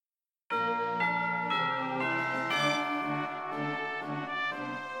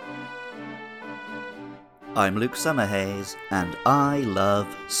I'm Luke Summerhays, and I love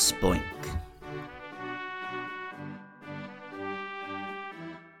Spoink.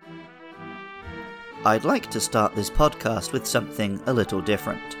 I'd like to start this podcast with something a little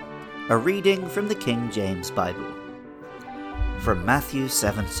different. A reading from the King James Bible. From Matthew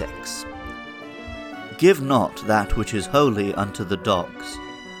 7:6. Give not that which is holy unto the dogs,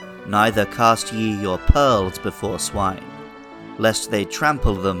 neither cast ye your pearls before swine, lest they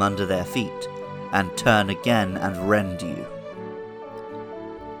trample them under their feet, and turn again and rend you.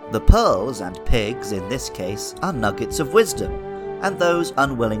 The pearls and pigs in this case are nuggets of wisdom, and those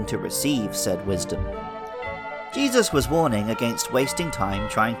unwilling to receive said wisdom. Jesus was warning against wasting time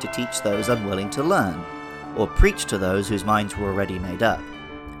trying to teach those unwilling to learn, or preach to those whose minds were already made up.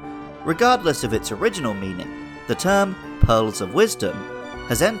 Regardless of its original meaning, the term pearls of wisdom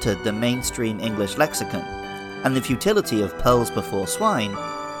has entered the mainstream English lexicon, and the futility of pearls before swine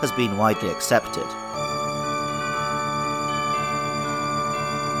has been widely accepted.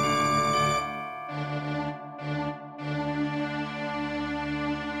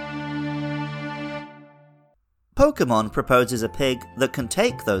 Pokemon proposes a pig that can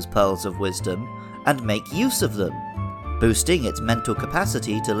take those pearls of wisdom and make use of them, boosting its mental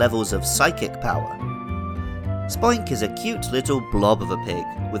capacity to levels of psychic power. Spoink is a cute little blob of a pig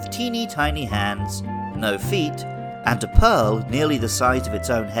with teeny tiny hands, no feet, and a pearl nearly the size of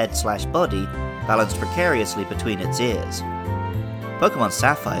its own head/body balanced precariously between its ears. Pokemon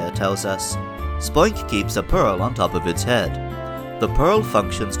Sapphire tells us, Spoink keeps a pearl on top of its head. The pearl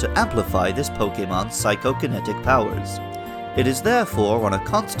functions to amplify this Pokemon's psychokinetic powers. It is therefore on a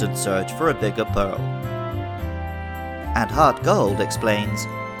constant search for a bigger pearl. And Heart Gold explains,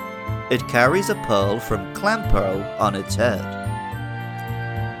 it carries a pearl from Clamperl on its head.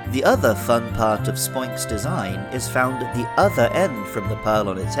 The other fun part of Spoink's design is found at the other end from the pearl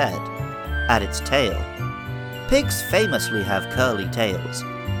on its head, at its tail. Pigs famously have curly tails,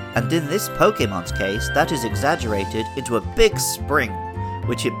 and in this Pokemon's case that is exaggerated into a big spring,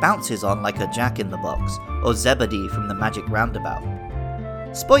 which it bounces on like a Jack-in-the-Box, or Zebedee from the Magic Roundabout.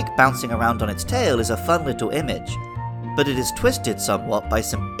 Spoink bouncing around on its tail is a fun little image, but it is twisted somewhat by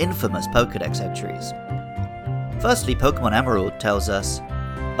some infamous Pokedex entries. Firstly, Pokemon Emerald tells us,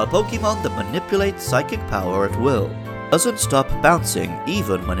 a Pokemon that manipulates psychic power at will doesn't stop bouncing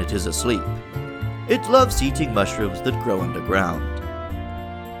even when it is asleep. It loves eating mushrooms that grow underground.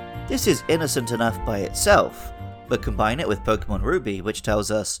 This is innocent enough by itself, but combine it with Pokemon Ruby, which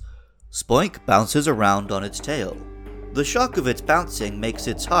tells us, Spoink bounces around on its tail. The shock of its bouncing makes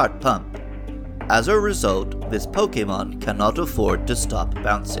its heart pump. As a result, this Pokemon cannot afford to stop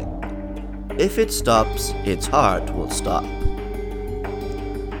bouncing. If it stops, its heart will stop.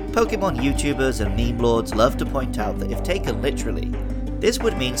 Pokemon YouTubers and meme lords love to point out that if taken literally, this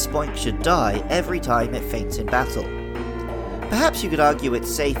would mean Spoink should die every time it faints in battle. Perhaps you could argue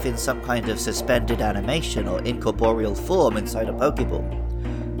it's safe in some kind of suspended animation or incorporeal form inside a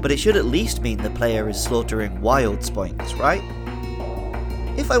Pokeball, but it should at least mean the player is slaughtering wild Spoinks, right?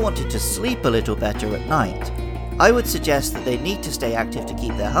 If I wanted to sleep a little better at night, I would suggest that they need to stay active to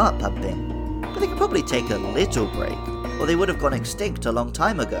keep their heart pumping, but they could probably take a little break, or they would have gone extinct a long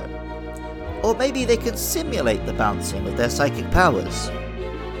time ago. Or maybe they can simulate the bouncing with their psychic powers.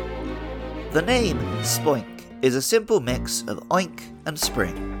 The name Spoink is a simple mix of oink and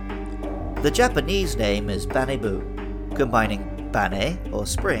spring. The Japanese name is Banebu, combining bane, or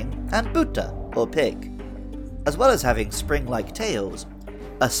spring, and buta, or pig. As well as having spring-like tails,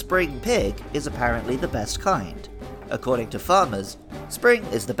 a spring pig is apparently the best kind. According to farmers, spring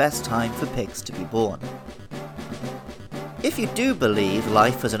is the best time for pigs to be born. If you do believe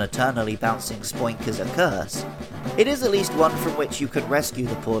life as an eternally bouncing Spoink is a curse, it is at least one from which you can rescue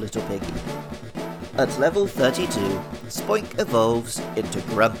the poor little piggy. At level 32, Spoink evolves into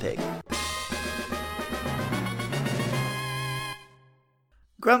Grumpig.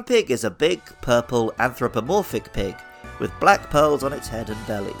 Grumpig is a big, purple, anthropomorphic pig with black pearls on its head and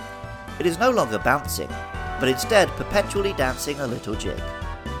belly. It is no longer bouncing, but instead perpetually dancing a little jig.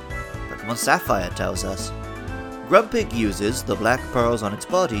 Pokemon Sapphire tells us, Grumpig uses the black pearls on its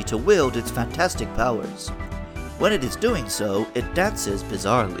body to wield its fantastic powers. When it is doing so, it dances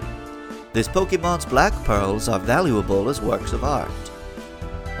bizarrely. This Pokemon's black pearls are valuable as works of art.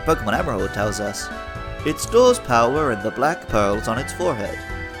 Pokemon Emerald tells us, it stores power in the black pearls on its forehead.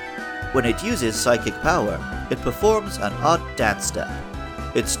 When it uses psychic power, it performs an odd dance step.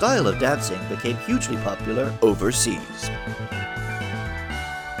 Its style of dancing became hugely popular overseas.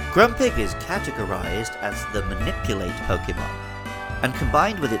 Grumpig is categorized as the Manipulate Pokemon, and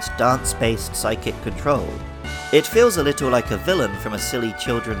combined with its dance-based psychic control, it feels a little like a villain from a silly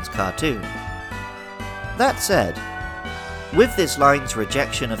children's cartoon. That said, with this line's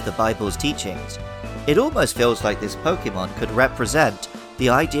rejection of the Bible's teachings, it almost feels like this Pokemon could represent the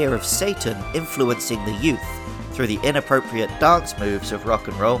idea of Satan influencing the youth through the inappropriate dance moves of rock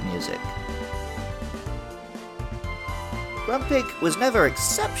and roll music. Grumpig was never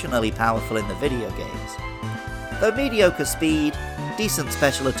exceptionally powerful in the video games. Though mediocre speed, decent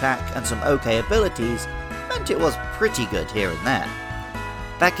special attack, and some okay abilities meant it was pretty good here and there.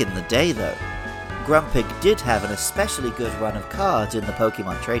 Back in the day though, Grumpig did have an especially good run of cards in the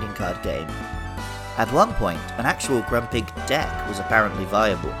Pokemon trading card game. At one point, an actual Grumpig deck was apparently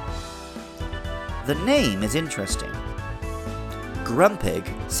viable. The name is interesting. Grumpig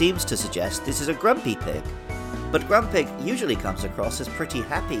seems to suggest this is a grumpy pig, but Grumpig usually comes across as pretty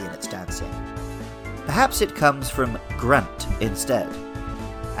happy in its dancing. Perhaps it comes from grunt instead.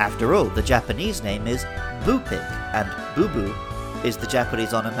 After all, the Japanese name is Boopig, and Bubu is the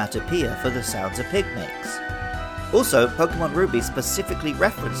Japanese onomatopoeia for the sounds a pig makes. Also, Pokemon Ruby specifically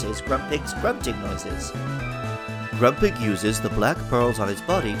references Grumpig's grunting noises. Grumpig uses the black pearls on its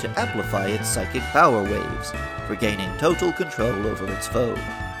body to amplify its psychic power waves, for gaining total control over its foe.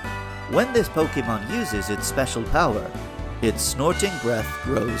 When this Pokemon uses its special power, its snorting breath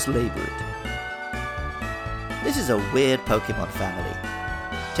grows labored. This is a weird Pokemon family.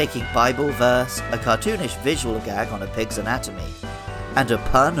 Taking Bible verse, a cartoonish visual gag on a pig's anatomy, and a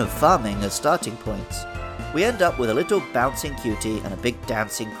pun of farming as starting points, we end up with a little bouncing cutie and a big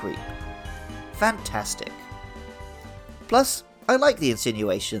dancing creep. Fantastic. Plus, I like the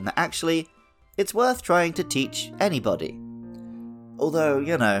insinuation that actually, it's worth trying to teach anybody. Although,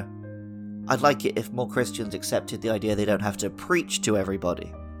 you know, I'd like it if more Christians accepted the idea they don't have to preach to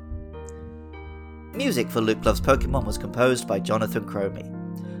everybody. Music for Luke Loves Pokemon was composed by Jonathan Cromie.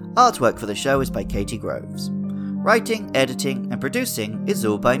 Artwork for the show is by Katie Groves. Writing, editing, and producing is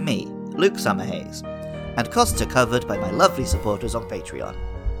all by me, Luke Summerhays, and costs are covered by my lovely supporters on Patreon.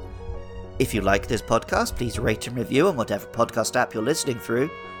 If you like this podcast, please rate and review on whatever podcast app you're listening through,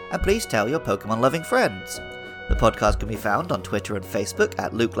 and please tell your Pokemon-loving friends. The podcast can be found on Twitter and Facebook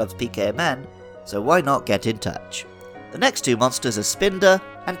at Luke Loves PKMN, so why not get in touch? The next two monsters are Spinder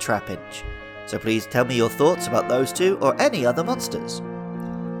and Trapinch, so please tell me your thoughts about those two or any other monsters.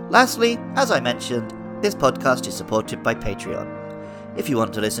 Lastly, as I mentioned, this podcast is supported by Patreon. If you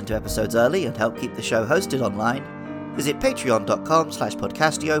want to listen to episodes early and help keep the show hosted online, visit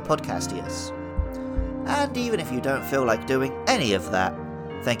patreon.com/podcastiopodcastius. And even if you don't feel like doing any of that,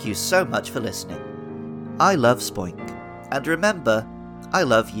 thank you so much for listening. I love Spoink, and remember, I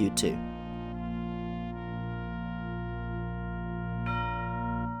love you too.